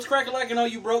Crack-a-lack and all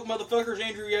you broke motherfuckers,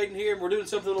 Andrew Yaden here, and we're doing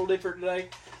something a little different today.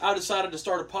 I decided to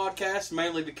start a podcast,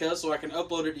 mainly because so I can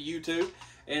upload it to YouTube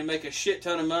and make a shit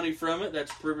ton of money from it.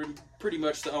 That's pretty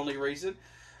much the only reason.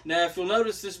 Now, if you'll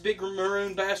notice, this big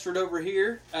maroon bastard over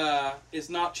here is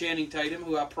not Channing Tatum,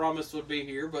 who I promised would be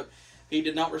here, but he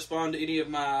did not respond to any of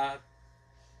my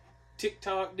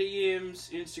TikTok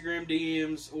DMs, Instagram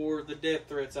DMs, or the death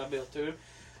threats I built to him.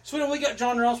 So anyway, we got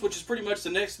John Ross, which is pretty much the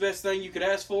next best thing you could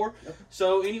ask for. Yep.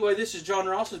 So anyway, this is John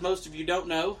Ross, as most of you don't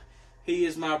know. He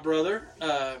is my brother.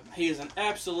 He is an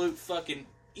absolute fucking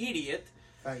idiot.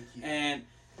 Thank you. And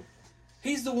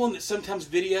he's the one that sometimes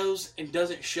videos and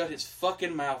doesn't shut his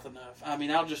fucking mouth enough. I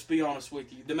mean, I'll just be honest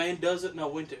with you. The man doesn't know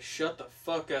when to shut the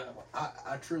fuck up.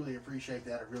 I truly appreciate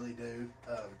that. I really do.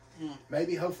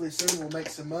 Maybe, hopefully soon we'll make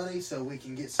some money so we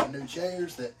can get some new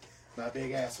chairs that my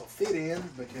big ass will fit in,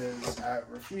 because I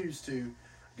refuse to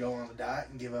go on a diet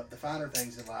and give up the finer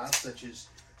things in life, such as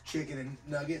chicken and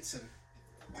nuggets and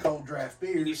cold draft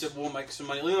beers. You said we'll make some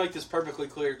money. Let me make this perfectly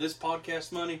clear. This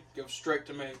podcast money goes straight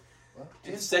to me. Well,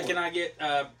 and the second I get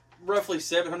roughly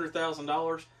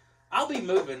 $700,000, I'll be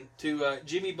moving to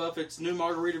Jimmy Buffett's new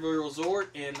Margaritaville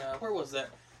Resort in, where was that?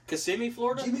 Kissimmee,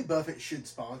 Florida? Jimmy Buffett should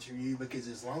sponsor you, because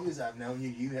as long as I've known you,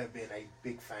 you have been a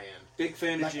big fan. Big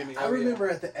fan of Jimmy. I remember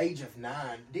at the age of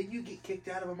 9, didn't you get kicked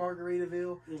out of a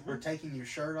Margaritaville for taking your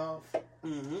shirt off?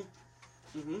 Mm-hmm.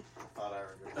 Mm-hmm. I thought I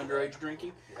remember. Underage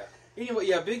drinking? Yeah. Anyway,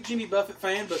 yeah, big Jimmy Buffett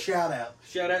fan. But Shout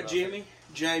out Jimmy.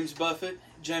 James Buffett.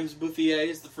 James Bouffier,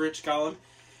 as the French call him.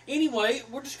 Anyway,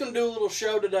 we're just going to do a little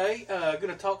show today.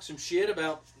 Going to talk some shit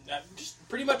about just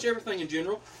pretty much everything in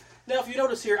general. Now, if you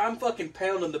notice here, I'm fucking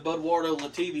pounding the Budwardo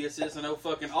Latavius and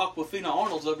fucking Aquafina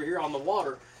Arnold's over here on the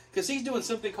water. Because he's doing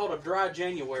something called a dry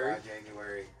January. Dry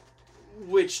January.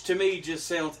 Which, to me, just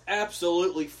sounds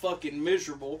absolutely fucking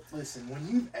miserable. Listen, when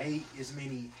you've ate as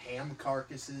many ham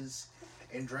carcasses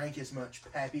and drank as much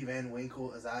Pappy Van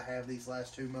Winkle as I have these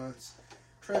last 2 months,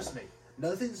 trust me,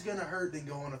 nothing's going to hurt than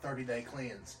go on a 30-day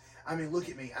cleanse. I mean, look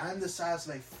at me. I'm the size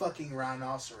of a fucking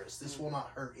rhinoceros. This will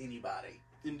not hurt anybody.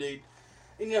 Indeed.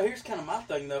 And, you know, here's kind of my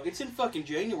thing, though. It's in fucking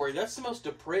January. That's the most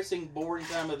depressing, boring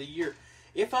time of the year.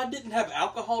 If I didn't have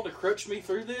alcohol to crutch me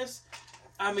through this,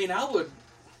 I mean, I would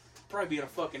probably be in a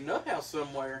fucking nut house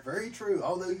somewhere. Very true.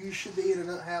 Although you should be in a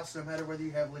nut house no matter whether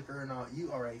you have liquor or not.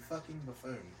 You are a fucking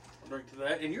buffoon. I'll drink to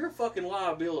that. And you're a fucking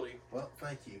liability. Well,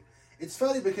 thank you. It's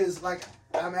funny because, like,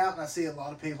 I'm out and I see a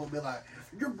lot of people be like,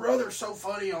 your brother's so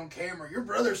funny on camera. Your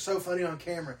brother's so funny on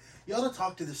camera. You ought to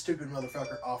talk to this stupid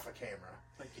motherfucker off of camera.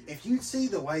 If you see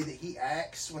the way that he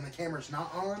acts when the camera's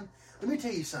not on, let me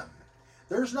tell you something.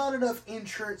 There's not enough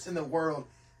insurance in the world.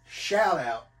 Shout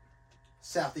out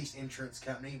Southeast Insurance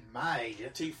Company, my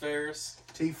agent. T. Ferris.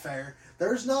 T. Fair.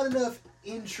 There's not enough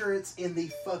insurance in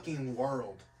the fucking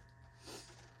world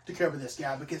to cover this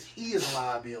guy, because he is a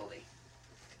liability.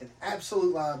 An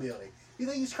absolute liability. You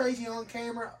think he's crazy on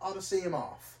camera? Ought to see him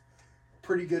off.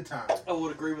 Pretty good time. I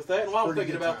would agree with that. And while I'm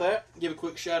thinking about that, give a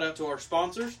quick shout out to our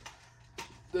sponsors.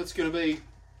 That's going to be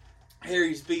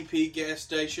Harry's BP gas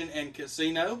station and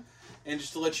casino. And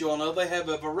just to let you all know, they have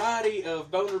a variety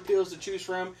of boner pills to choose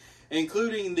from,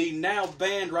 including the now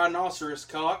banned rhinoceros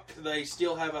cock. They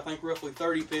still have, I think, roughly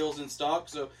 30 pills in stock,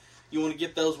 so you want to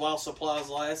get those while supplies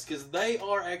last, because they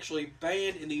are actually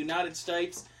banned in the United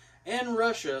States and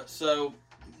Russia. So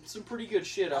some pretty good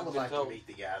shit, I would like to meet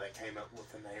the guy that came up with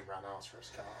the name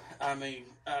rhinoceros cock. I mean,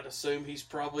 I'd assume he's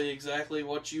probably exactly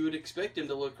what you would expect him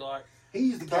to look like.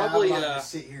 He's the guy I'd like to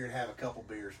sit here and have a couple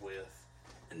beers with.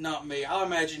 Not me. I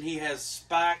imagine he has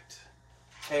spiked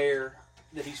hair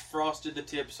that he's frosted the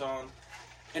tips on,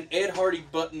 an Ed Hardy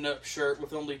button-up shirt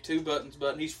with only 2 buttons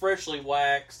buttoned. He's freshly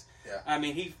waxed. Yeah. I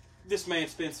mean, this man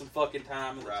spent some fucking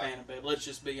time in the tanning bed. Let's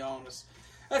just be honest.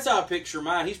 That's how I picture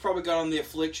mine. He's probably got on the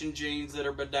Affliction jeans that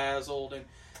are bedazzled, and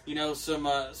you know,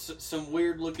 some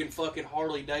weird-looking fucking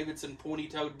Harley Davidson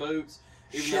pointy-toed boots.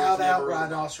 Shout out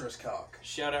Rhinoceros Cock.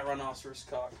 Shout out Rhinoceros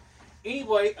Cock.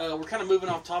 Anyway, we're kind of moving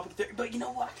off topic there, but you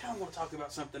know what? I kind of want to talk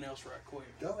about something else right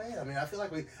quick. Go ahead. I mean, I feel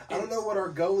like I don't know what our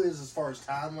goal is as far as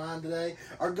timeline today.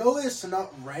 Our goal is to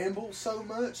not ramble so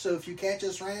much, so if you catch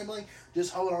us rambling,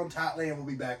 just hold on tightly and we'll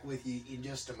be back with you in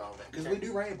just a moment, because we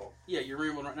do ramble. Yeah, you're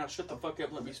rambling right now. Shut the fuck up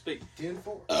and let me speak.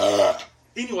 10-4.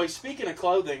 Anyway, speaking of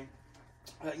clothing,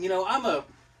 you know, I'm a...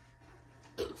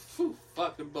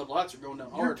 fucking Bud Lights are going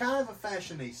down hard. You're kind of a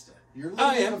fashionista. You're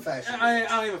literally a fashionista.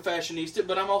 I am a fashionista,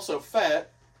 but I'm also fat,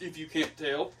 if you can't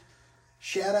tell.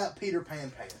 Shout out Peter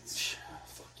Pan Pants.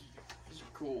 Fuck you. These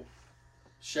are cool.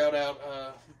 Shout out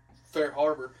Fair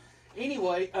Harbor.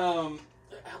 Anyway,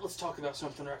 let's talk about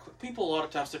something right quick. People a lot of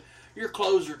times say, your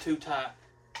clothes are too tight.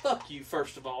 fuck you,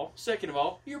 first of all. Second of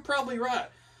all, you're probably right.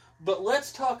 But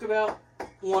let's talk about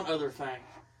one other thing.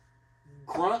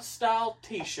 Grunt-style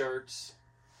t-shirts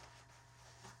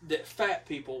that fat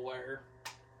people wear.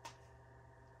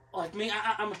 Like me,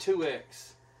 I'm a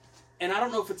 2X. And I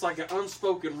don't know if it's like an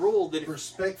unspoken rule that...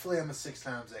 Respectfully, I'm a 6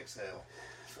 times XL.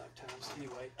 5 times,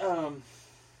 anyway.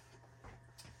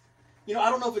 You know,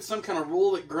 I don't know if it's some kind of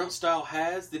rule that Grunt Style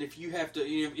has that if you have to,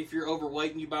 you know, if you're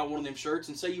overweight and you buy one of them shirts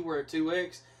and say you wear a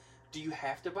 2X, do you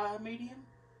have to buy a medium?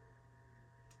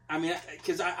 I mean,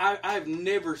 because I've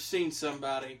never seen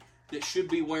somebody that should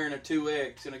be wearing a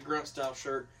 2X in a Grunt Style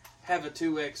shirt have a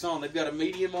 2X on. They've got a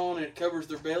medium on and it covers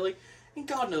their belly. And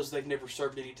God knows they've never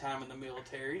served any time in the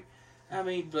military. I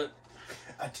mean, but...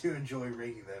 I do enjoy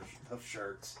reading those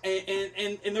shirts.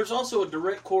 And there's also a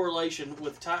direct correlation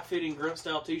with tight-fitting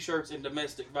grunt-style t-shirts and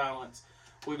domestic violence.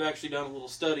 We've actually done a little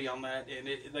study on that, and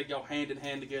they go hand in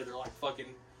hand together like fucking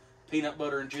peanut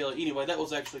butter and jelly. Anyway, that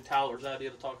was actually Tyler's idea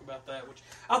to talk about that, which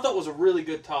I thought was a really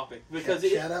good topic. Because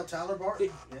Shout out Tyler Barton.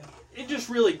 It just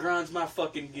really grinds my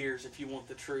fucking gears, if you want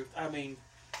the truth. I mean...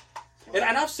 And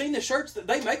I've seen the shirts that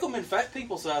they make them in fat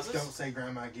people sizes. Don't say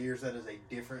grind my gears. That is a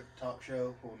different talk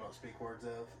show. We'll not speak words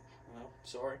of. Well,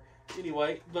 sorry.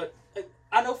 Anyway, but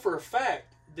I know for a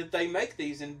fact that they make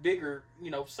these in bigger, you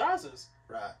know, sizes.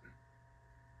 Right.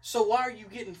 So why are you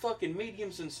getting fucking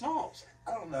mediums and smalls?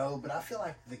 I don't know, but I feel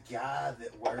like the guy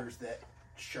that wears that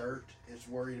shirt is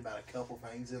worried about a couple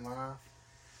things in life.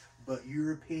 But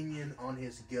your opinion on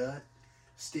his gut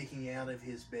sticking out of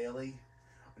his belly,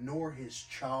 nor his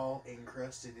chaw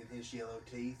encrusted in his yellow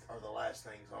teeth are the last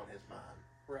things on his mind.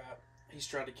 Right. He's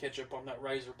trying to catch up on that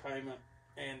razor payment.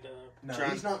 And no,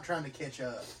 he's not trying to catch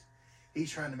up.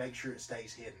 He's trying to make sure it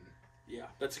stays hidden. Yeah,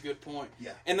 that's a good point.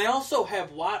 Yeah. And they also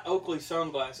have white Oakley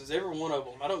sunglasses, every one of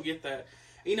them. I don't get that.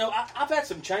 You know, I've had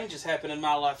some changes happen in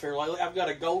my life here lately. I've got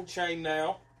a gold chain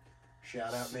now.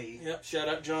 Shout out me. Yep, shout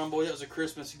out John Boy. That was a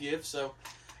Christmas gift. So,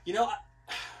 you know,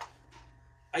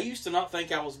 I used to not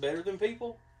think I was better than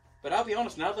people. But I'll be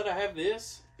honest, now that I have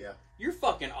this, yeah, you're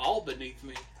fucking all beneath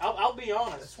me. I'll be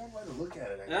honest. That's one way to look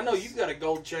at it. And I know you've got a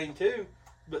gold chain too,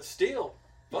 but still,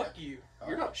 fuck you.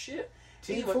 You're not shit.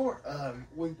 Team 4,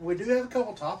 we do have a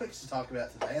couple topics to talk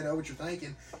about today. I know what you're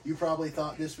thinking. You probably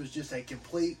thought this was just a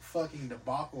complete fucking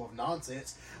debacle of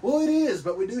nonsense. Well, it is,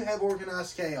 but we do have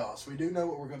organized chaos. We do know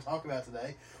what we're going to talk about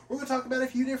today. We're going to talk about a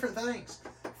few different things.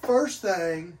 First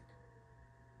thing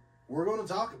we're going to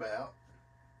talk about...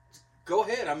 Go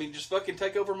ahead. I mean, just fucking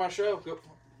take over my show. Go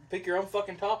pick your own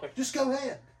fucking topic. Just go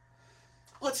ahead.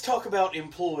 Let's talk about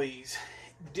employees.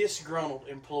 Disgruntled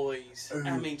employees. Ooh.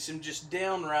 I mean, some just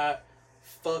downright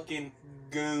fucking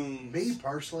goons. Me,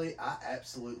 personally, I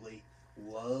absolutely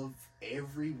love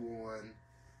everyone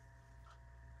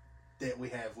that we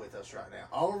have with us right now.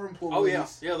 All of our employees. Oh,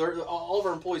 yeah. Yeah, all of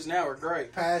our employees now are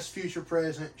great. Past, future,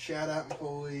 present. Shout out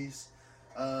employees.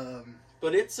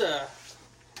 But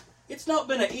it's not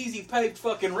been an easy paved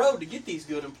fucking road to get these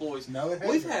good employees. No, it hasn't.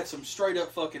 We've had some straight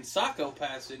up fucking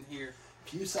psychopaths in here.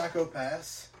 Few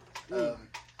psychopaths.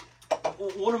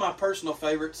 One of my personal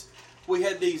favorites, we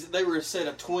had these, they were a set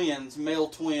of twins, male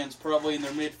twins, probably in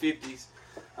their mid-50s.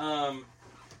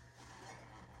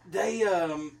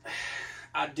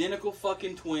 Identical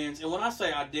fucking twins. And when I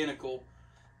say identical,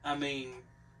 I mean,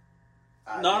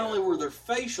 not only were their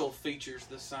facial features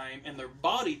the same, and their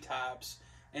body types,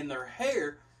 and their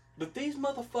hair, but these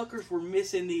motherfuckers were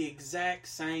missing the exact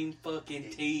same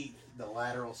fucking teeth. The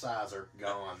lateral sizer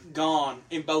gone. Gone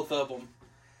in both of them.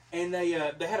 And they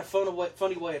had a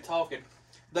funny way of talking.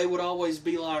 They would always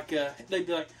be like, they'd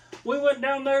be like, we went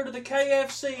down there to the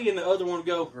KFC, and the other one would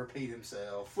go, repeat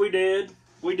himself. We did.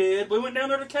 We went down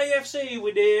there to KFC,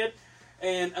 we did.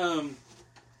 And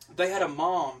they had a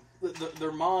mom.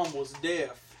 Their mom was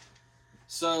deaf.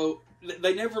 So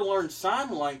they never learned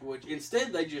sign language.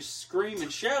 Instead, they just scream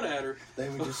and shout at her. They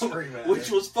would just scream at her.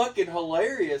 Which was fucking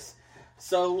hilarious.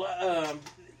 So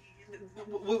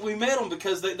we met them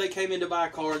because they came in to buy a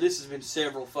car. This has been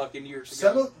several fucking years ago.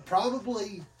 Some of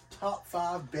probably top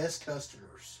 5 best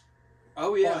customers.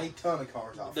 Oh, yeah. Bought a ton of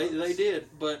cars off They did.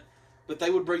 But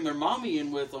they would bring their mommy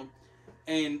in with them.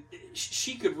 And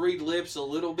she could read lips a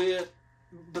little bit,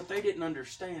 but they didn't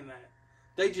understand that.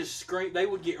 They just screamed. They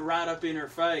would get right up in her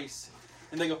face,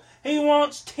 and they go, "He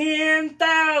wants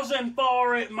 10,000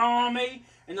 for it, mommy."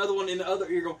 Another one in the other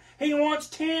ear go, "He wants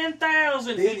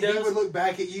 10,000." He would look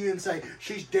back at you and say,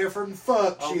 "She's different than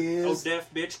fuck. She is." Oh,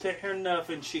 deaf bitch can't hear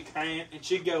nothing. She can't, and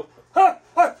she'd go, "I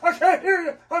can't hear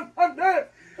you. I'm deaf."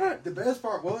 The best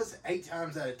part was 8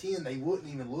 times out of 10 they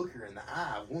wouldn't even look her in the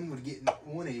eye. One would get in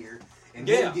one ear and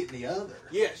one would get in the other.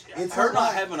 Yes, It's her her not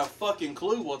like, having a fucking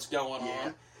clue what's going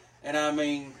on. And I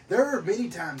mean, there are many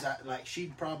times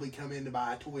she'd probably come in to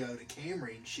buy a Toyota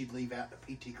Camry and she'd leave out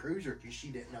the PT Cruiser because she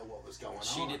didn't know what was going on.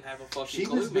 She didn't have a fucking She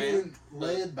clue, was being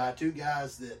led by two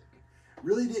guys that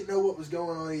really didn't know what was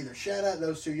going on either. Shout out to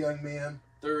those two young men.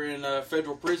 They're in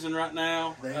federal prison right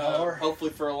now. They are.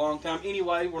 Hopefully for a long time.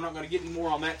 Anyway, we're not going to get any more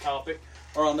on that topic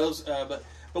or on those. But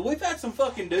we've had some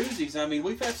fucking doozies. I mean,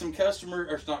 we've had some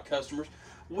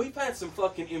we've had some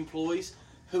fucking employees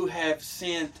who have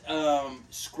sent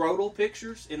scrotal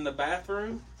pictures in the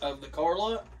bathroom of the car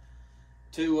lot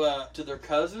to their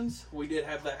cousins. We did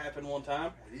have that happen one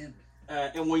time. We did.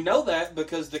 And we know that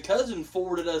because the cousin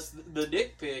forwarded us the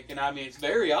dick pic, and I mean, it's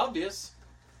very obvious.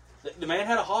 The man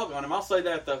had a hog on him. I'll say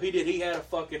that, though. He did. He had a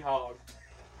fucking hog.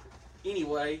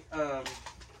 Anyway,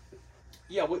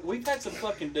 yeah, we've had some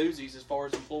fucking doozies as far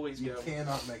as employees go. You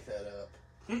cannot make that up.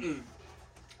 Mm-mm.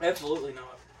 Absolutely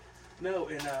not. No,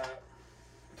 and,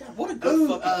 God, what a good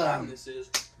fucking time this is.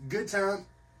 Good time.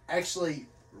 Actually,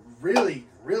 really,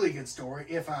 really good story,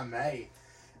 if I may.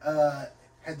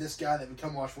 Had this guy that would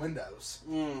come wash windows.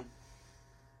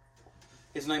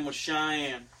 His name was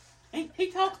Cheyenne.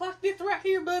 He talked like this right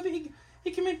here, Bubby.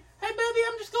 He came in, hey, Bubby,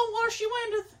 I'm just going to wash your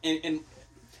windows. And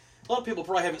a lot of people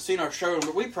probably haven't seen our showroom,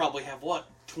 but we probably have,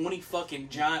 20 fucking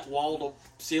giant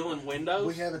wall-to-ceiling windows?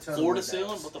 We have a ton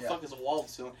Floor-to-ceiling? What the fuck is a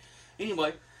wall-to-ceiling?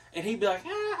 Anyway, and he'd be like,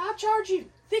 I'll charge you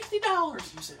 $60.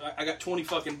 He said, I got 20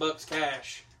 fucking bucks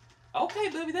cash. Okay,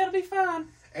 Bubby, that'll be fine.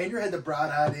 Andrew had the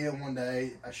bright idea one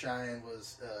day. Cheyenne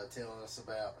was telling us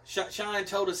about. Cheyenne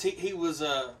told us he was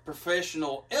a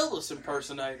professional Elvis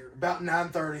impersonator. About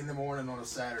 9:30 in the morning on a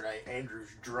Saturday. Andrew's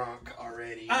drunk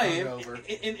already. I am.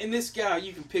 And this guy,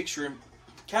 you can picture him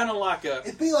kind of like a...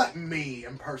 It'd be like me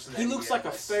impersonating. He looks like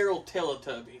a feral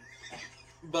Teletubby.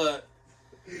 But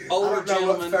older gentleman. I don't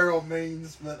know what feral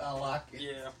means, but I like it.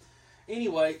 Yeah.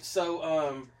 Anyway,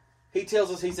 so... he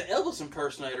tells us he's an Elvis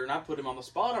impersonator, and I put him on the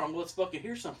spot. I'm let's fucking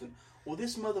hear something. Well,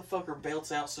 this motherfucker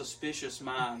belts out Suspicious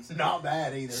Minds. Not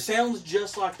bad either. Sounds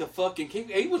just like the fucking king.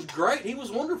 He was great. He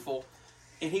was wonderful.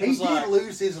 And he did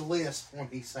lose his list when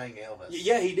he sang Elvis.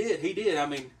 Yeah, he did. He did. I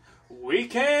mean, we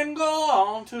can go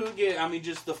on together. I mean,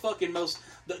 just the fucking most...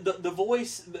 The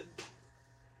voice...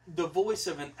 The voice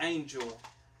of an angel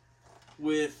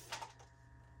with...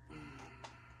 I'm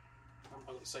not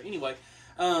going to say... Anyway,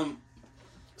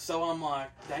 so I'm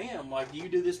like, damn, do you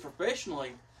do this professionally?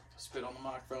 I spit on the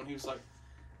microphone. He was like,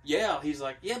 yeah. He's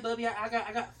like, yeah, Bubby, I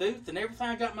got Thuth and everything.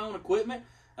 I got my own equipment.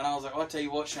 And I was like, well, I'll tell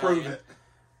you what, Cheyenne. Prove it.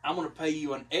 I'm going to pay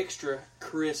you an extra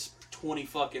crisp $20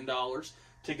 fucking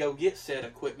to go get said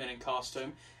equipment and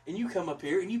costume. And you come up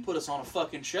here and you put us on a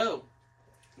fucking show.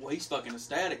 Well, he's fucking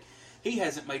ecstatic. He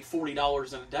hasn't made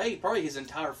 $40 in a day, probably his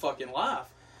entire fucking life.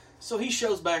 So he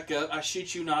shows back up, I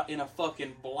shit you not, in a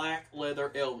fucking black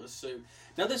leather Elvis suit.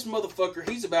 Now this motherfucker,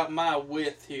 he's about my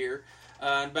width here,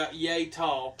 and about yay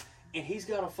tall, and he's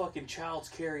got a fucking child's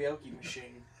karaoke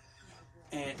machine.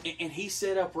 And he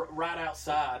set up right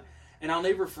outside, and I'll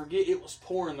never forget, it was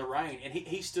pouring the rain, and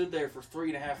he stood there for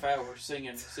 3.5 hours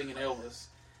singing Elvis.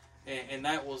 And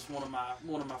that was one of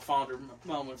my fonder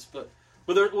moments, but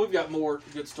we've got more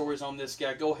good stories on this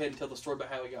guy. Go ahead and tell the story about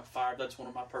how he got fired. That's one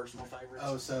of my personal favorites.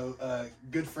 Oh, so a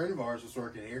good friend of ours was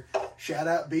working here. Shout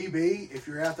out BB. If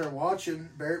you're out there watching,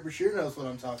 Barrett Brashear knows what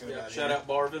I'm talking about. Shout out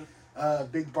Barvin.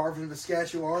 Big Barvin,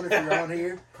 Saskatchewan, if you're on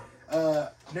here.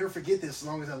 Never forget this as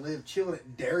long as I live. Chilling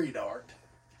at Dairy Dart.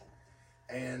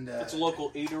 And it's a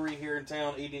local eatery here in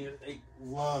town.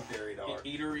 Love Dairy Dart.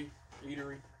 Eatery.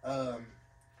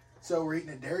 So we're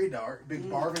eating at Dairy Dart. Big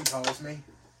Barvin calls me.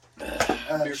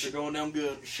 Beers are going down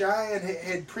good. Cheyenne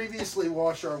had previously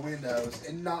washed our windows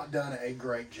and not done a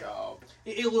great job.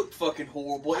 It looked fucking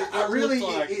horrible.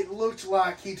 It looked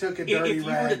like he took a dirty rag. If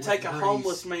you were to take a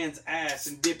homeless man's ass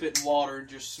and dip it in water and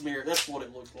just smear it, that's what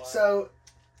it looked like. So,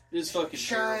 it's fucking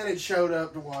Cheyenne had showed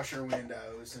up to wash our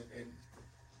windows, and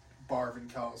Barvin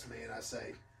calls me, and I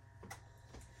say,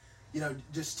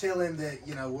 just tell him that,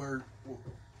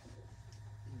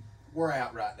 we're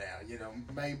out right now.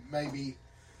 Maybe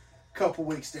a couple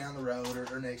weeks down the road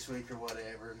or next week or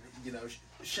whatever. And,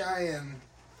 Cheyenne,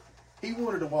 he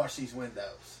wanted to wash these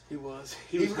windows. He was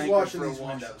washing these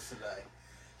windows today.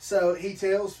 So he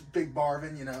tells Big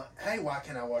Barvin, hey, why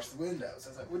can't I wash the windows? I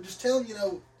was like, well, just tell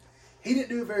him, he didn't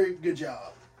do a very good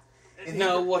job.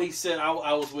 And what he said,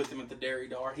 I was with him at the Dairy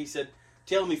Dart. He said,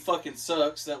 tell him he fucking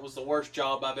sucks. That was the worst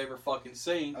job I've ever fucking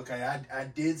seen. Okay, I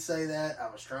did say that. I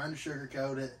was trying to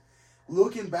sugarcoat it.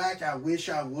 Looking back, I wish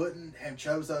I wouldn't have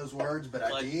chose those words, but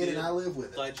I did, and I live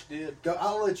with it. Glad you did.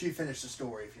 I'll let you finish the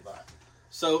story if you like.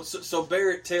 So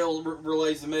Barrett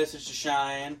relays the message to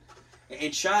Cheyenne,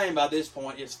 And Cheyenne, by this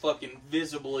point, is fucking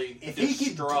visibly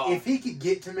distraught. If he could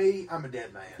get to me, I'm a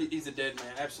dead man. He's a dead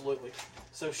man, absolutely.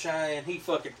 So Cheyenne, he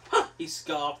fucking, he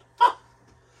scoffed.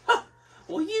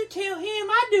 Well, you tell him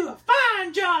I do a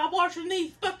fine job washing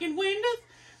these fucking windows.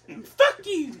 And fuck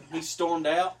you. He stormed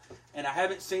out, and I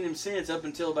haven't seen him since. Up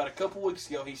until about a couple weeks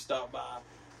ago, he stopped by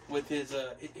with his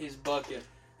bucket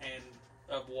and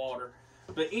of water.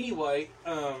 But anyway,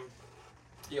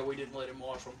 yeah, we didn't let him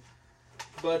wash them.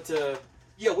 But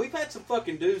yeah, we've had some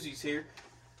fucking doozies here,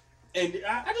 and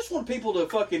I just want people to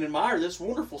fucking admire this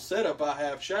wonderful setup I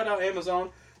have. Shout out Amazon.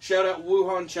 Shout out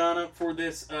Wuhan, China for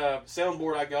this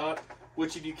soundboard I got.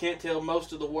 Which, if you can't tell,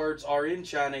 most of the words are in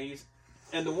Chinese.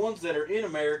 And the ones that are in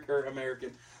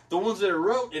American, the ones that are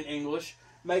wrote in English,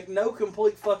 make no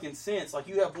complete fucking sense. Like,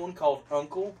 you have one called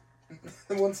Uncle.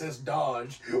 The one says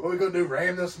Dodge. What are we going to do,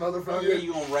 ram this motherfucker? Yeah,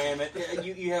 you going to ram it.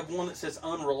 You have one that says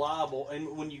Unreliable,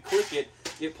 and when you click it,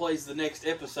 it plays the next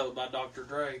episode by Dr.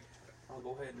 Dre. I'll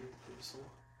go ahead and do this.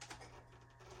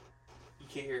 You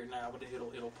can't hear it now, but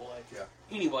it'll play. Yeah.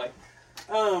 Anyway.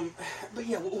 But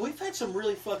yeah, we've had some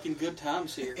really fucking good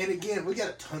times here. And again, we got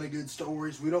a ton of good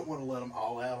stories. We don't want to let them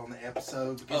all out on the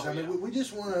episode because we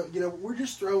just want to, we're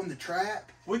just throwing the trap.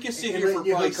 We can sit here for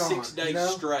probably 6 days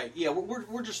straight. Yeah,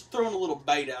 we're just throwing a little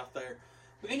bait out there.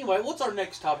 But anyway, what's our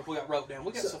next topic we got wrote down?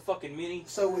 We got some fucking mini.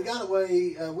 So we got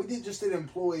away. We did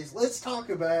employees. Let's talk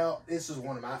about. This is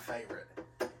one of my favorite.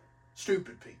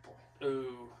 Stupid people.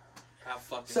 Ooh.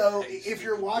 So, if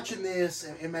you're watching this,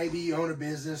 and maybe you own a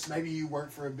business, maybe you work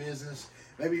for a business,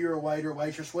 maybe you're a waiter,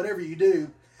 waitress, whatever you do,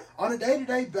 on a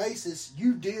day-to-day basis,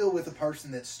 you deal with a person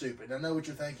that's stupid. I know what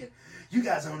you're thinking. You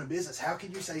guys own a business. How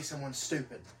can you say someone's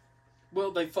stupid?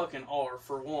 Well, they fucking are,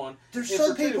 for one. There's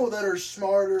some people that are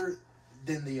smarter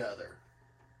than the other.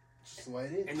 It's just the way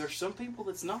it is. And there's some people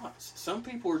that's not. Some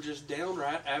people are just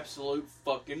downright absolute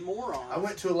fucking morons. I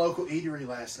went to a local eatery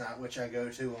last night, which I go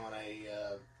to on a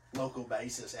local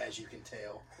basis, as you can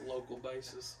tell. Local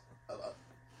basis.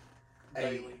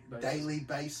 Daily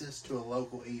basis to a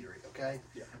local eatery, okay?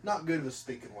 Yeah. Not good with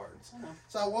speaking words.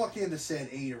 So I walk into said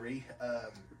eatery.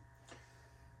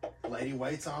 Lady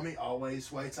waits on me, always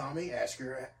waits on me. Ask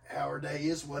her how her day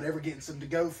is, whatever, getting some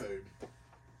to-go food.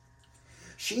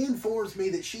 She informs me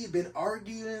that she had been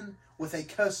arguing with a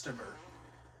customer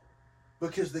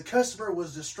because the customer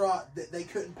was distraught that they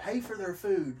couldn't pay for their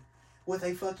food with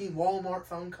a fucking Walmart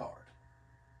phone card.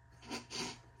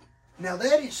 Now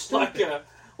that is stupid.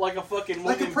 Like a fucking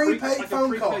like a prepaid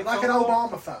phone card, like an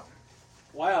Obama phone.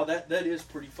 Wow, that is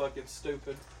pretty fucking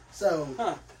stupid. So,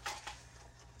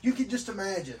 you can just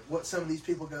imagine what some of these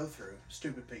people go through.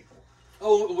 Stupid people.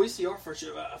 Oh, we see our first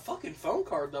show. A fucking phone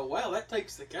card though. Wow, that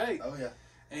takes the cake. Oh yeah.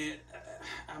 And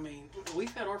I mean,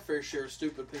 we've had our fair share of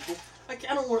stupid people. Like,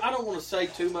 I don't want to say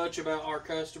too much about our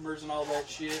customers and all that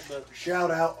shit, but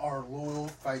shout out our loyal,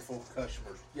 faithful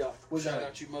customers. Yeah, shout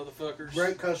out you motherfuckers.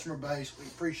 Great customer base. We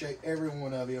appreciate every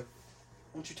one of you. Why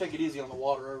don't you take it easy on the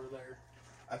water over there?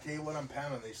 I tell you what, I'm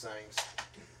pounding these things.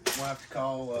 I'm gonna have to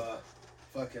call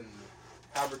fucking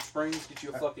Howard Springs, get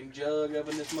you a fucking jug of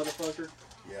in this motherfucker.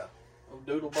 Yeah. Oh,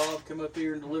 Doodle Bob, come up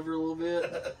here and deliver a little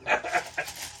bit.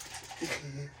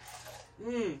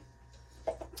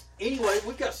 Anyway,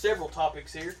 we've got several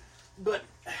topics here, but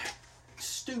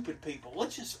stupid people.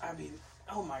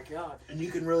 Oh my God. And you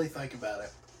can really think about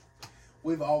it.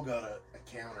 We've all got a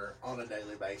encounter on a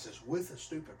daily basis with a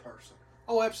stupid person.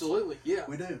 Oh, absolutely, yeah.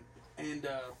 We do. And,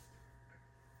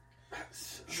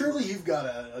 surely you've got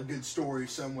a good story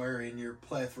somewhere in your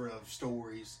plethora of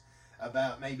stories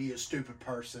about maybe a stupid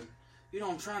person. You know,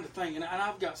 I'm trying to think, and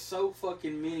I've got so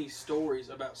fucking many stories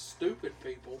about stupid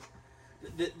people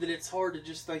that it's hard to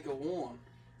just think of one.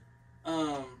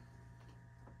 Do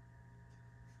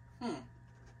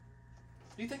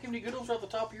you think of any good ones off the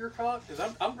top of your cock?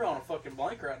 Because I'm drawing a fucking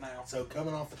blank right now. So,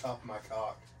 coming off the top of my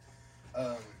cock,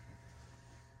 I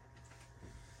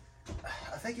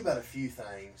think about a few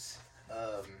things.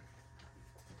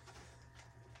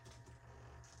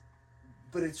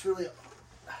 But it's really...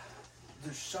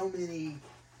 There's so many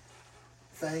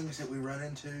things that we run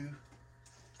into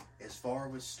as far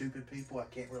with stupid people. I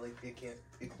can't really pick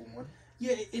one.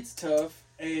 Yeah, it's tough.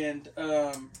 And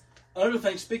another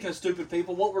thing, speaking of stupid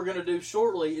people, what we're going to do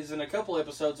shortly is in a couple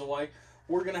episodes away,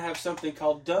 we're going to have something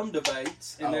called Dumb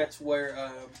Debates. And that's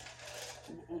where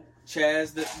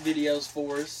Chaz that videos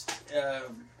for us.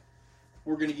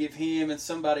 We're going to give him and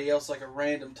somebody else like a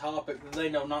random topic that they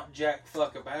know not jack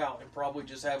fuck about and probably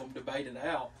just have them debate it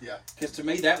out. Yeah. Because to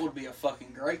me, that would be a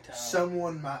fucking great time.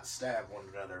 Someone might stab one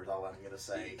another is all I'm going to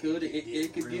say. It could.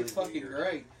 It could really get fucking weird.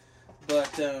 Great.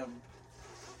 But,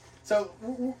 so,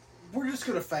 we're just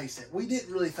gonna face it. We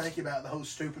didn't really think about the whole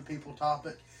stupid people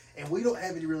topic, and we don't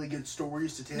have any really good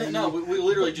stories to tell you. No, we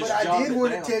literally just. But I did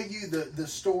want down. to tell you the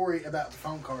story about the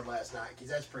phone card last night because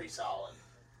that's pretty solid.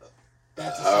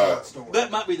 That's a solid story.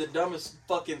 That might be the dumbest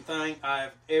fucking thing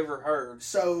I've ever heard.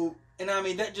 So, and I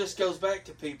mean that just goes back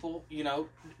to people,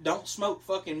 don't smoke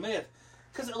fucking meth.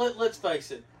 Because let's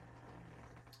face it,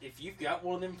 if you've got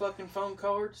one of them fucking phone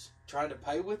cards trying to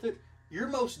pay with it, you're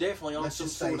most definitely on some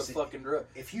sort of fucking drug.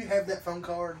 If you have that phone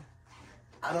card,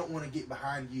 I don't want to get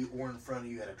behind you or in front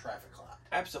of you at a traffic light.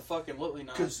 Absolutely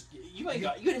not. Because you ain't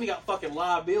even got fucking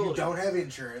liability. You don't have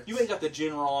insurance. You ain't got the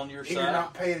general on your side. And you're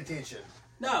not paying attention.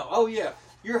 No. Oh yeah.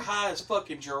 You're high as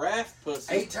fucking giraffe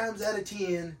pussy. 8 times out of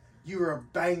 10, you are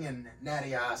banging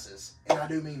natty ices, and I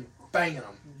do mean banging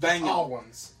them. Banging all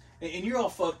ones. And you're all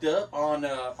fucked up on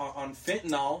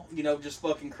fentanyl. Just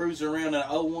fucking cruising around in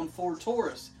an 014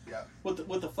 Taurus. Yeah.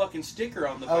 With the fucking sticker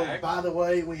on the Oh, back. by the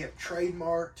way, we have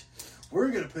trademarked. We're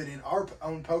gonna put in our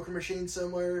own poker machine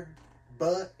somewhere,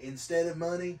 but instead of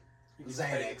money,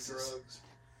 Xanaxes.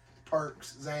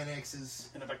 Perks, Xanaxes.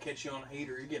 And if I catch you on a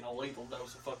heater, you're getting a lethal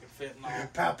dose of fucking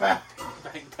fentanyl. Pow, pow.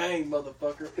 Bang, bang,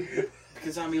 motherfucker.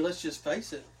 Because, let's just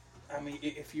face it.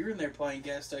 If you're in there playing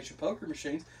gas station poker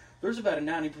machines, there's about a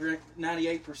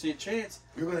 98% chance.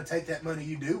 You're going to take that money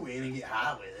you do win and get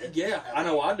high with it. Yeah, I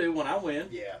know I do when I win.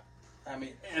 Yeah.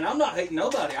 And I'm not hating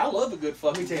nobody. I love a good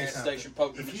fucking gas station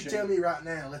poker machine. If you tell me right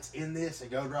now, let's end this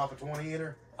and go drop a 20 in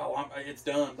her. Oh, it's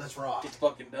done. Let's rock. It's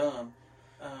fucking done.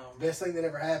 Best thing that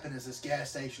ever happened is this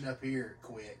gas station up here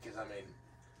quit. Because,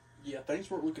 yeah, things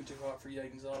weren't looking too hot for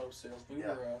Yaden's auto sales.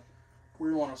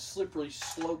 We were on a slippery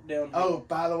slope down here. Oh,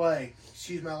 by the way,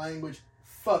 excuse my language,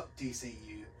 fuck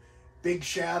TCU. Big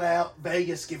shout out,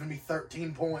 Vegas giving me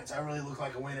 13 points. I really look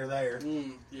like a winner there.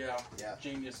 Yeah.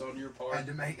 Genius on your part. Had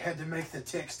to make the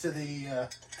text to the.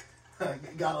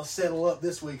 Gotta settle up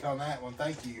this week on that one.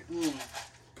 Thank you.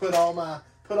 Put all my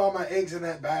eggs in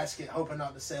that basket, hoping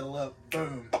not to settle up.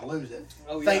 Boom, lose it.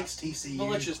 Oh, yeah. Thanks TCU. Well,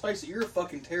 let's just face it. You're a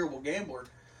fucking terrible gambler.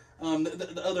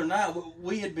 The other night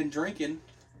we had been drinking.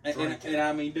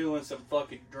 And doing some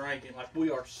fucking drinking. Like,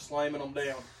 we are slamming them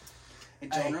down.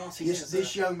 And John Ross,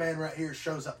 this young man right here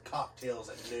shows up cocktails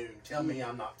at noon. Tell me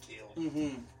I'm not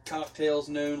killed. Cocktails,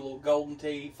 noon, a little golden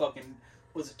tea, fucking,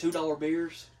 was it $2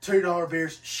 beers? $2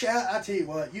 beers. I tell you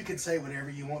what, you can say whatever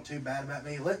you want to bad about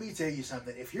me. Let me tell you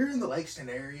something. If you're in the Lakeston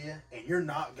area and you're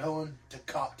not going to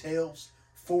cocktails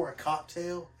for a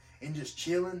cocktail and just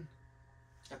chilling,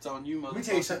 that's on you, motherfucker. Let me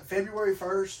tell you something. February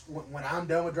 1st, when I'm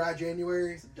done with Dry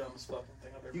January, it's the dumbest fucking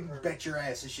thing I've ever heard. You can bet your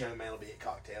ass this young man will be at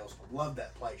Cocktails. Love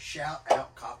that place. Shout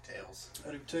out Cocktails.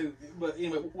 I do too. But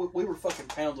anyway, we were fucking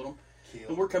pounding them.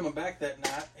 And we're coming back that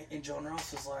night, and John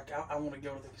Ross is like, I want to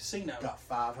go to the casino. Got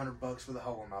 $500 with a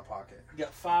hole in my pocket.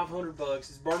 Got $500.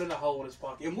 He's burning a hole in his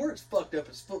pocket. And we're as fucked up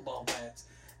as football bats.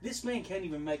 This man can't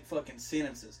even make fucking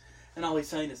sentences. And all he's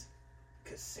saying is,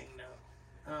 casino.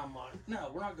 I'm like, no,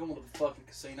 we're not going to the fucking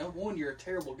casino. 1, you're a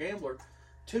terrible gambler.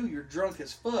 2, you're drunk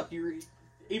as fuck. You're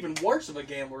even worse of a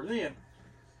gambler then.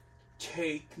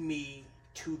 Take me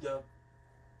to the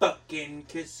fucking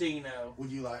casino. Would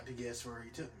you like to guess where he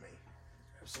took me?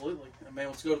 Absolutely. A man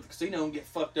wants to go to the casino and get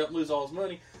fucked up and lose all his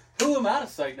money. Who am I to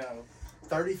say no?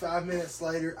 35 minutes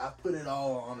later, I put it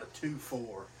all on a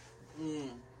 2-4.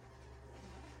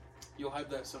 You'll have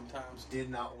that sometimes. Did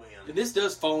not win. And this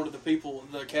does fall into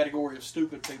the category of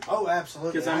stupid people. Oh,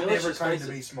 absolutely. Because I never claimed to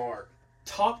be smart.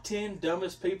 Top 10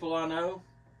 dumbest people I know,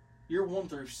 you're 1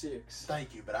 through 6.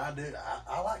 Thank you, but I do.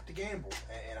 I like to gamble,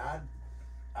 and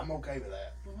I'm okay with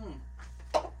that.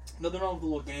 Nothing wrong with a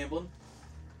little gambling.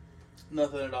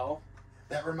 Nothing at all.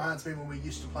 That reminds me when we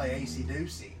used to play AC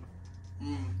Doocy.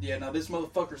 Yeah, now this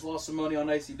motherfucker's lost some money on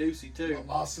AC Doocy too.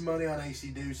 Lost some money on AC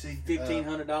Doocy.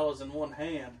 $1,500 in one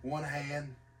hand. One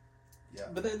hand. Yeah.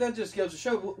 But that just goes to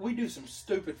show we do some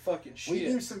stupid fucking shit. We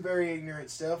do some very ignorant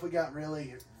stuff. We got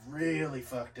really, really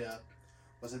fucked up.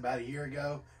 Was it about a year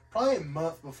ago? Probably a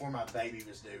month before my baby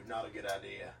was due. Not a good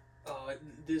idea.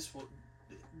 This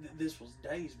was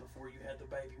days before you had the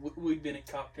baby. We'd been at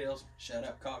Cocktails. Shout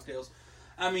out Cocktails.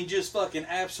 I mean, just fucking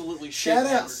absolutely shit. Shout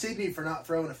out Sydney for not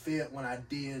throwing a fit when I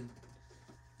did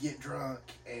get drunk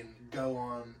and go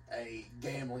on a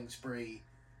gambling spree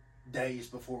days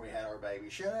before we had our baby.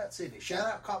 Shout out Sydney. Shout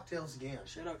out Cocktails again.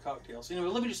 Shout out Cocktails. Anyway,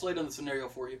 let me just lay down the scenario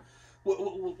for you.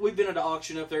 We've been at an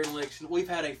auction up there in Lexington. We've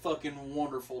had a fucking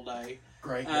wonderful day.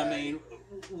 Great day. I mean,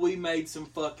 we made some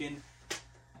fucking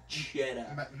cheddar.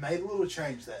 Made a little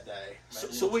change that day.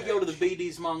 So we go to the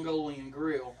BD's Mongolian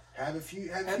Grill. Have a few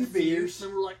beers.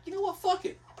 And we're like, you know what, fuck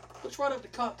it. Let's ride up to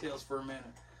Cocktails for a minute.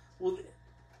 Well,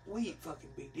 we eat fucking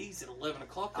BDs at 11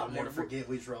 o'clock. I'll never forget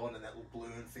we was rolling in that little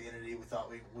blue Infinity. We thought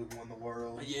we won the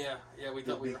world. Yeah, we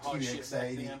thought we were hot shit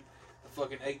back then. The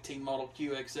fucking 18 model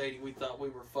QX80. We thought we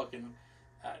were fucking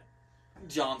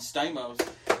John Stamos.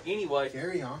 Anyway,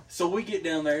 carry on. So we get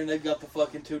down there and they've got the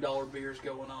fucking $2 beers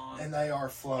going on, and they are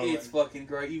flowing. It's fucking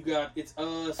great. It's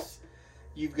us.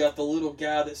 You've got the little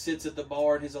guy that sits at the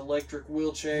bar in his electric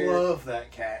wheelchair. Love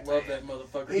that cat. Love that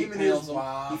motherfucker. Him and his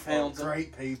wife. He pounds them.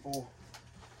 Great people.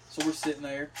 So we're sitting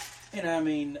there, and I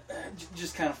mean,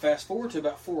 just kind of fast forward to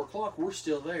about 4 o'clock. We're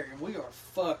still there, and we are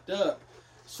fucked up.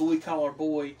 So we call our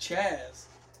boy Chaz,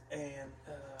 and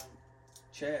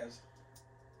Chaz,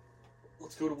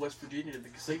 let's go to West Virginia to the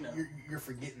casino. You're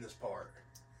forgetting this part.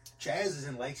 Chaz is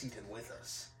in Lexington with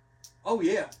us. Oh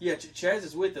yeah. Chaz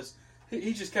is with us.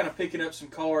 He's just kind of picking up some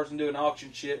cars and doing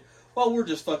auction shit while we're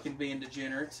just fucking being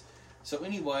degenerates. So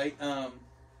anyway,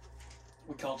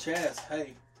 we call Chaz.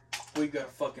 Hey, we've got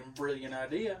a fucking brilliant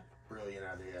idea.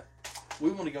 We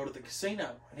want to go to the casino.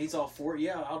 And he's all for it.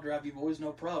 Yeah, I'll drive you boys,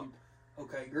 no problem.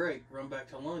 Okay, great. Run back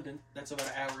to London. That's about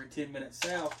an hour and 10 minutes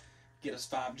south. Get us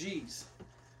 5 Gs.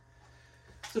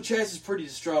 So Chaz is pretty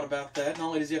distraught about that. Not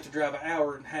only does he have to drive an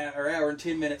hour and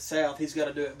 10 minutes south, he's got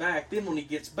to do it back. Then when he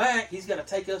gets back, he's got to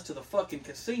take us to the fucking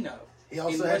casino. He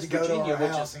also had to go to our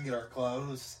house and get our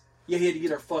clothes. Yeah, he had to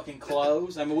get our fucking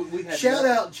clothes. I mean, we had Shout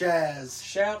out Chaz.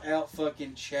 Shout out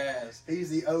fucking Chaz. He's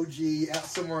the OG out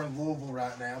somewhere in Louisville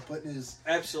right now, putting his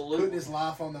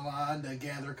life on the line to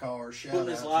gather cars. Putting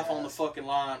his life on the fucking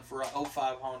line for a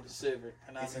 05 Honda Civic.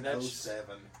 And I mean, that's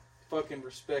 07. Fucking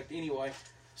respect. Anyway,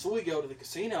 so we go to the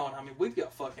casino, and I mean, we've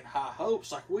got fucking high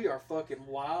hopes. Like, we are fucking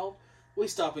wild. We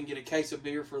stop and get a case of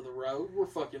beer for the road. We're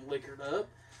fucking liquored up.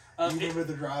 You remember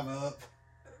the drive up?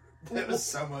 That was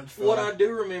so much fun. What I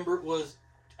do remember was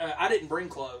I didn't bring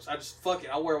clothes. I just, fuck it,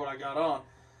 I'll wear what I got on.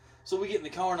 So we get in the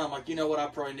car, and I'm like, you know what, I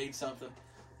probably need something.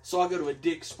 So I go to a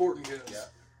Dick's Sporting Goods. Yeah.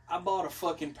 I bought a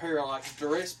fucking pair of, like,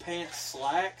 dress pants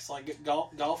slacks, like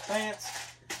golf pants,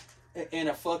 and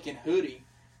a fucking hoodie.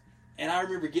 And I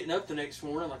remember getting up the next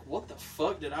morning, like, what the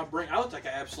fuck did I bring? I looked like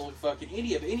an absolute fucking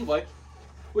idiot. But anyway,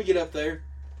 we get up there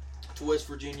to West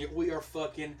Virginia. We are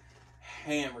fucking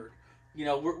hammered. You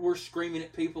know, we're screaming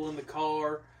at people in the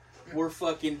car. We're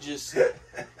fucking just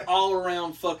all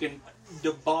around fucking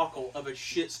debacle of a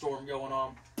shitstorm going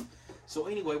on. So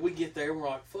anyway, we get there and we're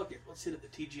like, fuck it, let's hit at the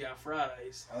TGI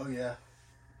Fridays. Oh yeah.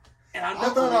 And I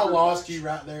thought I lost you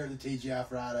right there at the TGI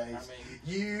Fridays. I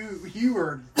mean, you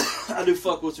were. I do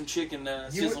fuck with some chicken,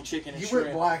 sizzling chicken and shrimp.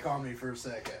 You went black on me for a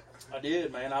second. I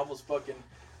did, man. I was fucking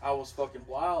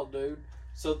wild, dude.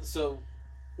 So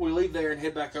we leave there and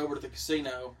head back over to the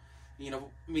casino. You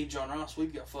know, me and John Ross,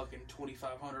 we've got fucking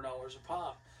 $2,500 a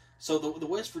pop. So the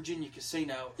West Virginia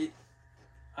casino,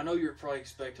 I know you're probably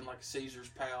expecting like a Caesar's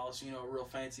Palace, you know, a real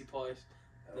fancy place.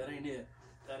 That ain't it.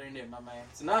 That ain't it, my man.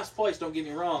 It's a nice place, don't get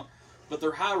me wrong, but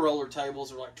their high roller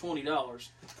tables are like $20.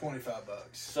 It's $25.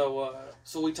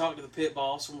 So we talked to the pit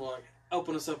boss and we're like,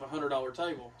 open us up a $100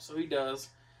 table. So he does.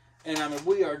 And I mean,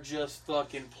 we are just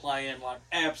fucking playing like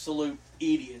absolute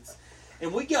idiots.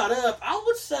 And we got up, I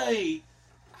would say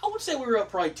we were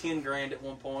up probably 10 grand at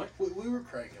one point. We were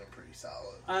cranking them pretty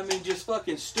solid. I mean, just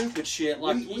fucking stupid shit.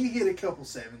 Like we hit a couple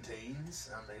 17s.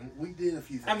 I mean, we did a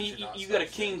few things. I mean, you got a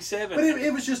King 7. But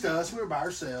it was just us. We were by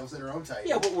ourselves at our own table.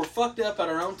 Yeah, but we're fucked up at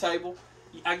our own table.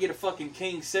 I get a fucking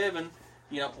King 7.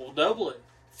 You know, we'll double it.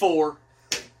 4.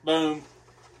 Boom.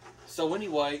 So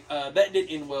anyway, that didn't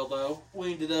end well though.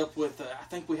 We ended up with I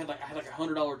think I had like a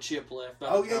 $100 chip left.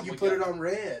 Oh yeah, you put it on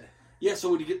red. Yeah,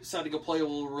 so we decided to go play a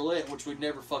little roulette, which we'd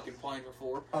never fucking played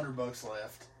before. $100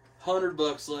 left.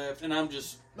 $100 left, and I'm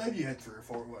just... Maybe you had 3 or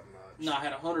 4, it wasn't much. No, I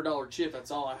had a $100 chip, that's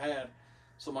all I had.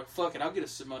 So I'm like, fuck it, I'll get us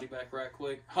some money back right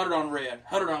quick. 100 on red,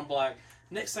 100 on black.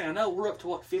 Next thing I know, we're up to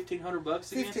what,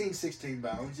 $1,500 again? 15, 16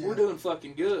 bones, yeah. We're doing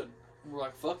fucking good. We're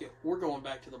like, fuck it, we're going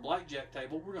back to the blackjack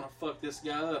table. We're going to fuck this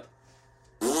guy up.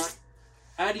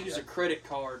 I had to use a credit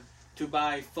card to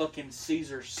buy a fucking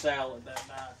Caesar salad that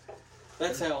night.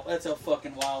 That's how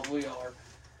fucking wild we are.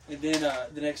 And then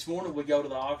the next morning we go to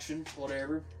the auction,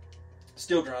 whatever.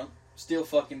 Still drunk. Still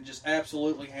fucking just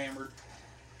absolutely hammered.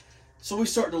 So we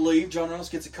start to leave. John Ross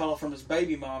gets a call from his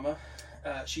baby mama.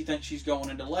 She thinks she's going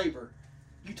into labor.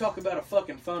 You talk about a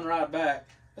fucking fun ride back.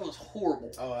 That was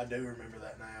horrible. Oh, I do remember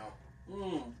that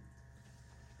now.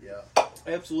 Yeah.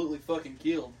 Absolutely fucking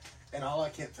killed. And all I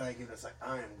kept thinking is like,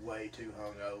 I am way too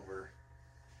hungover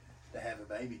to have a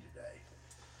baby today.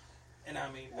 And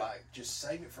I mean, like, just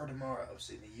save it for tomorrow,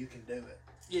 Sydney. You can do it.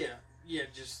 Yeah,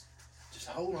 just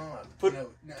hold on. Put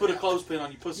a clothespin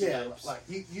on your pussy lips. Like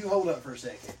you hold up for a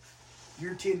second.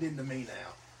 You're tending to me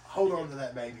now. hold on to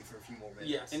that baby for a few more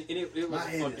minutes. Yeah, and it was my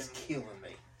head fucking, is killing me.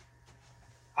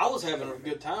 I was having a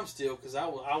good time still because I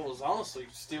was honestly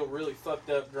still really fucked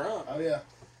up drunk. Oh yeah.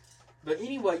 But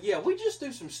anyway, yeah, we just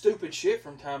do some stupid shit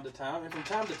from time to time, and from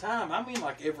time to time, I mean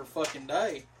like every fucking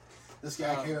day. This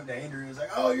guy came up to Andrew and was like,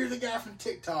 "Oh, you're the guy from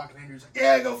TikTok," and Andrew's like,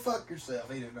 "Yeah, go fuck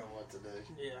yourself." He didn't know what to do.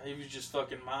 Yeah, he was just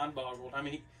fucking mind boggled. I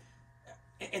mean,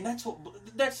 and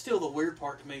that's still the weird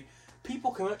part to me.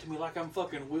 People come up to me like I'm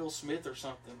fucking Will Smith or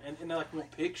something, and they like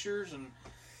want pictures, and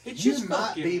it's You just might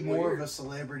fucking be more weird. of a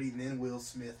celebrity than Will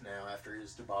Smith now after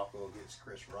his debacle against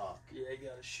Chris Rock. Yeah, he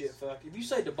got a shit fuck. If you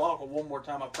say debacle one more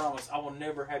time, I promise I will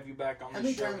never have you back on How this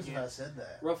many show times again. have I said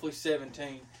that? Roughly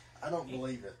 17. I don't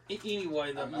believe it.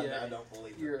 Anyway, though, I don't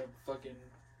believe you're it. a fucking.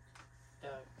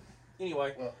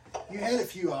 Anyway, Well, you had a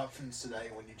few options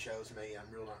today when you chose me.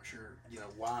 I'm real not sure,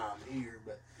 why I'm here,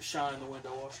 but Shine the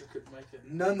window washer couldn't make it.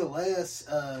 nonetheless,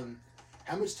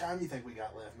 how much time do you think we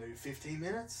got left? Maybe 15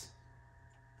 minutes?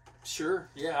 Sure,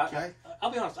 yeah. Okay.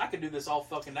 I'll be honest. I could do this all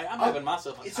fucking day. I'm having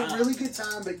myself a It's time. a really good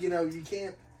time, but you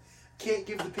can't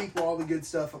give the people all the good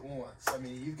stuff at once. I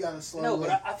mean, you've got to slowly. No,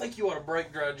 but I think you ought to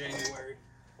break dry January.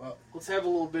 Well, let's have a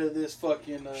little bit of this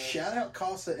fucking. Shout out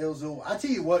Casa El Zul. I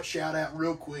tell you what, shout out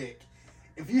real quick.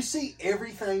 If you see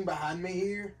everything behind me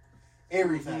here,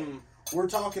 everything. We're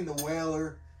talking the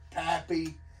Weller,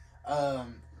 Pappy,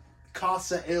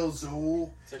 Casa El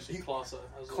Zul. It's actually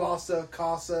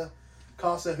Casa.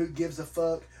 Casa, who gives a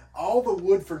fuck. All the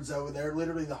Woodfords over there,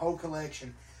 literally the whole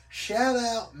collection. Shout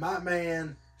out my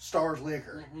man, Stars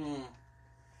Liquor. Mm-hmm.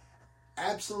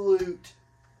 Absolute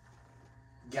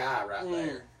guy right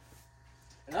there.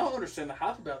 And I don't understand the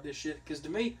hype about this shit, because to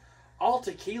me, all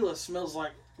tequila smells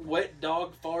like wet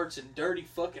dog farts and dirty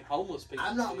fucking homeless people.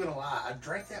 I'm not gonna lie, I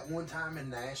drank that one time in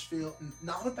Nashville.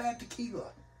 Not a bad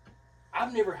tequila.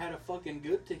 I've never had a fucking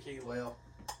good tequila.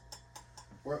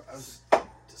 Well,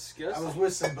 disgusting. I was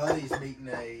with some buddies meeting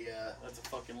a. That's a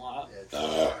fucking lie.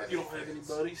 You don't have any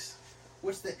buddies?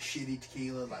 What's that shitty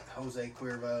tequila like Jose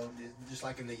Cuervo? Just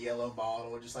like in the yellow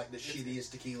bottle, just like the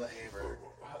shittiest tequila ever.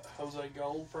 Jose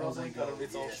Gold, probably. Jose Gold,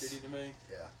 It's all yes. shitty to me.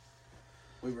 Yeah.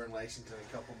 We were in Lexington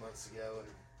a couple months ago, and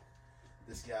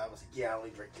this guy was like, "Yeah, I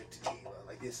only drink good tequila.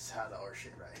 Like, this is $5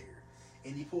 shit right here."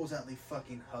 And he pulls out the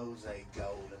fucking Jose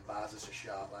Gold and buys us a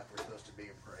shot like we're supposed to be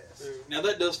impressed. Dude. Now,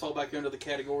 that does fall back under the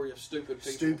category of stupid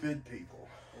people. Stupid people.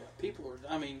 Yeah, people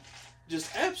are,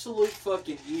 just absolute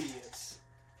fucking idiots.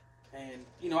 And,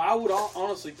 I would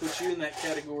honestly put you in that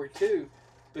category too,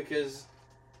 because,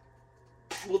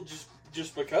 well,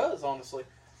 just because, honestly.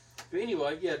 But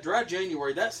anyway, yeah, dry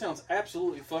January, that sounds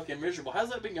absolutely fucking miserable. How's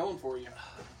that been going for you?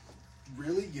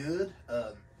 Really good.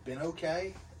 Been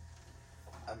okay.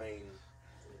 I mean,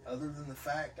 other than the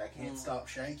fact I can't stop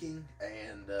shaking,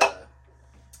 and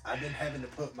I've been having to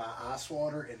put my ice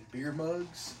water in beer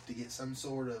mugs to get some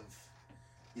sort of,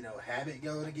 habit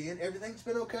going again. Everything's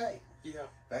been okay. Yeah.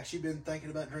 I've actually been thinking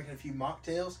about drinking a few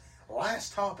mocktails.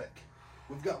 Last topic.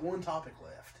 We've got one topic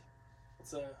left.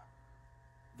 It's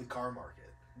the car market.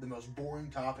 The most boring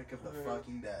topic of the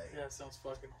fucking day. Yeah, it sounds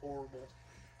fucking horrible.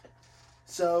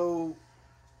 So,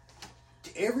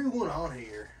 to everyone on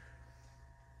here,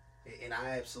 and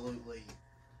I absolutely,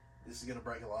 this is going to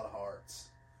break a lot of hearts.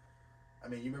 I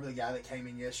mean, you remember the guy that came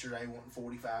in yesterday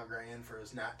wanting $45,000 for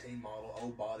his 19 model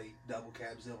old body double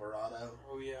cab Silverado?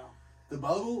 Oh, yeah. The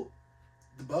bubble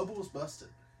was busted.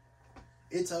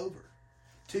 It's over.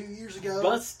 2 years ago.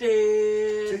 Busted!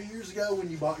 2 years ago when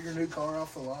you bought your new car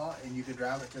off the lot and you could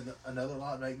drive it to another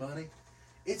lot and make money,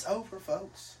 it's over,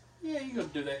 folks. Yeah, you ain't gonna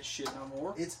do that shit no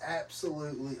more. It's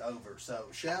absolutely over. So,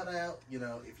 shout out,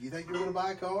 if you think you're going to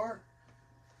buy a car,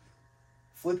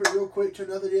 flip it real quick to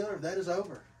another dealer. That is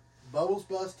over. Bubble's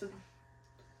busted.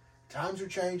 Times are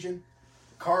changing.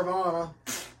 Carvana.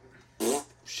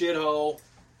 Shithole.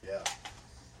 Yeah.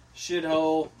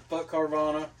 Shithole. Fuck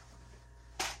Carvana.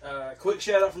 Quick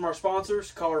shout out from our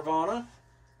sponsors, Carvana.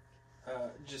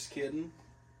 Just kidding.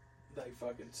 They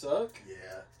fucking suck.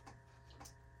 Yeah.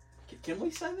 Can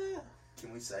we say that?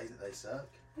 Can we say that they suck?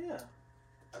 Yeah.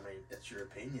 I mean, it's your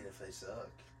opinion if they suck.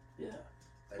 Yeah.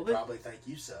 They probably think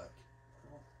you suck.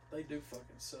 Well, they do fucking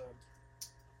suck.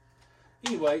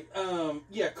 Anyway,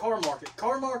 yeah, car market.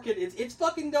 Car market, it's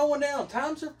fucking going down.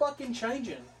 Times are fucking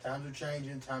changing. Times are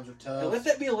changing. Times are tough. Now let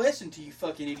that be a lesson to you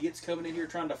fucking idiots coming in here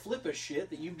trying to flip a shit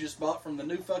that you've just bought from the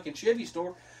new fucking Chevy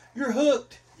store. You're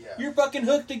hooked. Yeah. You're fucking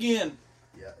hooked again.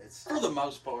 Yeah, it's For the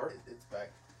most part. It's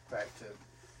back to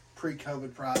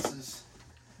pre-COVID prices.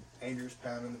 Andrew's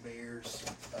pounding the beers.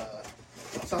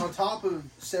 So on top of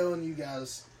selling you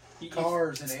guys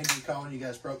cars and Andrew calling you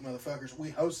guys broke motherfuckers, we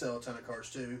wholesale a ton of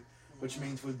cars too, which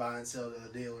means we buy and sell to the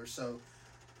dealers. So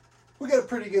we got a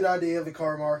pretty good idea of the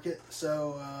car market.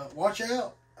 So watch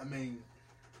out. I mean,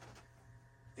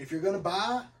 if you're gonna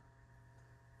buy.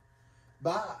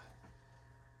 But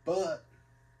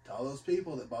to all those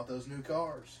people that bought those new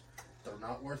cars, they're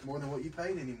not worth more than what you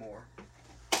paid anymore.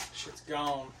 Shit's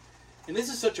gone. And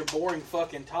this is such a boring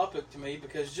fucking topic to me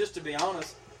because, just to be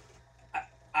honest,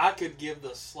 I could give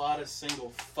the slightest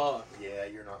single fuck. Yeah,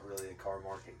 you're not really a car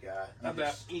market guy.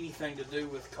 About anything to do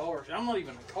with cars. I'm not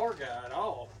even a car guy at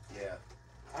all. Yeah.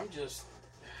 I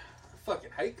fucking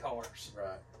hate cars.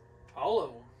 Right. All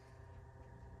of them.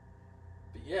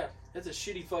 But yeah, that's a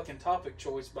shitty fucking topic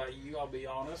choice by you, I'll be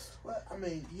honest. Well, I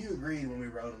mean, you agreed when we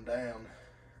wrote them down.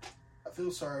 I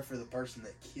feel sorry for the person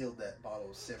that killed that bottle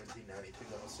of 1792.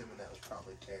 I'm assuming that was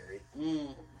probably Terry.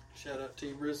 Shout out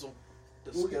T. Rizzle.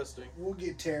 Disgusting. We'll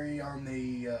get Terry on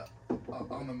the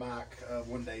mic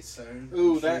one day soon.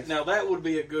 Ooh, that would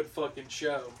be a good fucking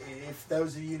show. If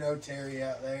those of you know Terry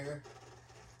out there,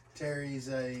 Terry's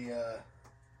a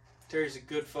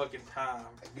good fucking time.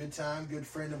 A good time, good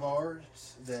friend of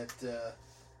ours that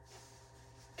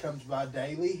comes by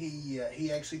daily.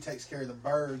 He actually takes care of the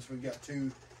birds. We've got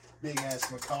 2 big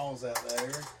ass macaws out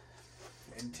there,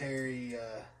 and Terry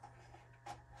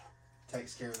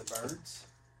takes care of the birds.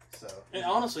 So, and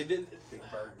honestly, big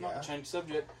bird guy. not to change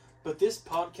subject, but this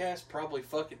podcast probably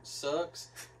fucking sucks.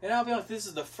 And I'll be honest, this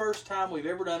is the first time we've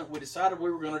ever done it. We decided we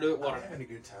were going to do it. I'm having a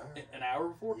good time. An hour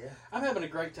before? Yeah. I'm having a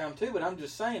great time too, but I'm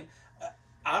just saying,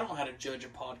 I don't know how to judge a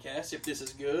podcast, if this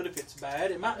is good, if it's bad.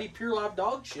 It might be pure live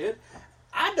dog shit.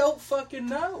 I don't fucking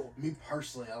know. Me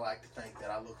personally, I like to think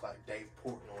that I look like Dave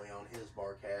Portnoy on his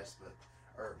Barcast,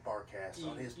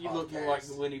 on his podcast. You look more like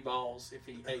Glenny Balls if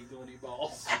he ate Glenny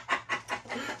Balls.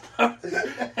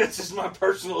 That's just my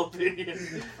personal opinion.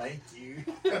 Thank you.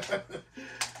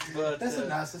 But that's the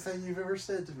nicest thing you've ever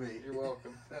said to me. You're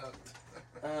welcome.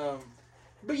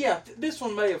 But yeah, this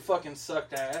one may have fucking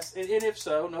sucked ass, and if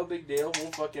so, no big deal.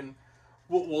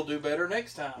 We'll do better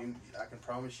next time. I can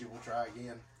promise you, we'll try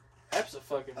again.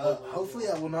 Absolutely. Hopefully,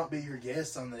 I will not be your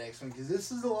guest on the next one because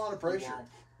this is a lot of pressure.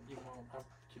 You won't. I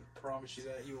can promise you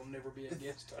that you will never be a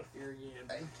guest on here again.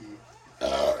 Thank you.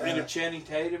 And if Channing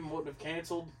Tatum wouldn't have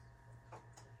canceled.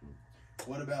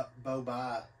 What about Bo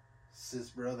Bice's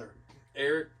brother?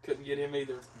 Eric, couldn't get him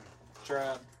either.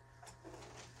 Tried.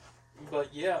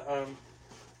 But yeah,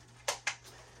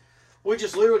 we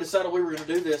just literally decided we were going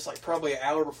to do this like probably an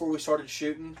hour before we started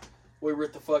shooting. We were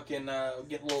at the fucking,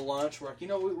 getting a little lunch. We're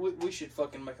like, we should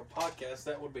fucking make a podcast.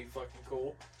 That would be fucking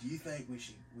cool. Do you think we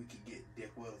could get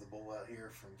Dick Will the Bull out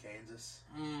here from Kansas?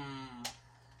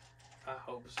 I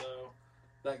hope so.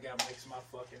 That guy makes my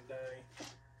fucking day.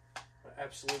 An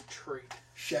absolute treat.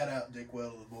 Shout out Dick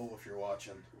Will the Bull if you're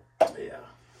watching. Yeah.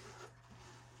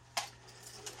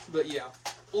 But yeah,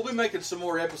 we'll be making some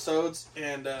more episodes,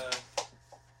 and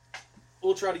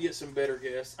we'll try to get some better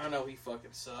guests. I know he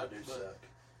fucking sucked. I do suck.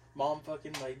 Mom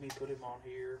fucking made me put him on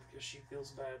here because she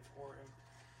feels bad for him.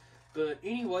 But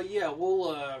anyway, yeah,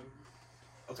 we'll...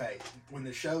 Okay, when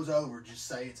the show's over, just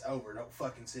say it's over. Don't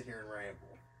fucking sit here and ramble.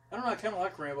 I don't know, I kind of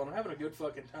like rambling. I'm having a good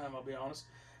fucking time, I'll be honest.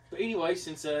 But anyway,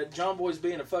 since John Boy's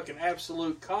being a fucking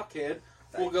absolute cockhead,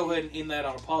 we'll go ahead and end that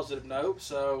on a positive note.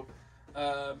 So,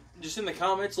 just in the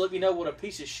comments, let me know what a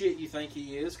piece of shit you think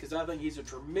he is, because I think he's a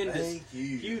tremendous,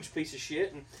 huge piece of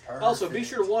shit. And also, be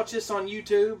sure to watch this on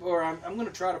YouTube, or I'm going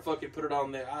to try to fucking put it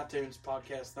on the iTunes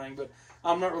podcast thing, but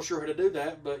I'm not real sure how to do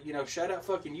that. But, shout out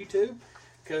fucking YouTube,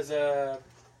 because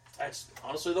that's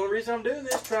honestly the only reason I'm doing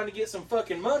this, trying to get some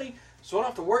fucking money, so I don't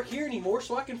have to work here anymore,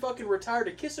 so I can fucking retire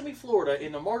to Kissimmee, Florida,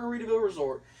 in the Margaritaville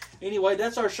Resort. Anyway,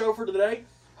 that's our show for today.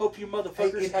 Hope you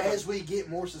motherfuckers have... As we get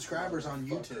more subscribers on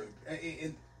YouTube,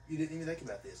 and you didn't even think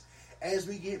about this, as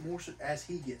he gets more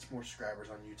subscribers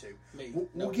on YouTube,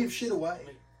 we'll give shit away.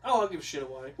 Oh, I'll give shit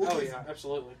away. Yeah,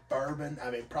 absolutely. Bourbon, I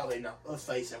mean, probably not, let's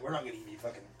face it, we're not going to give you a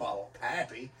fucking bottle of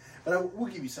Pappy, but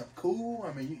we'll give you something cool.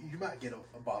 I mean, you might get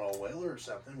a bottle of Weller or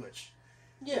something, which...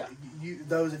 Yeah.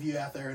 Those of you out there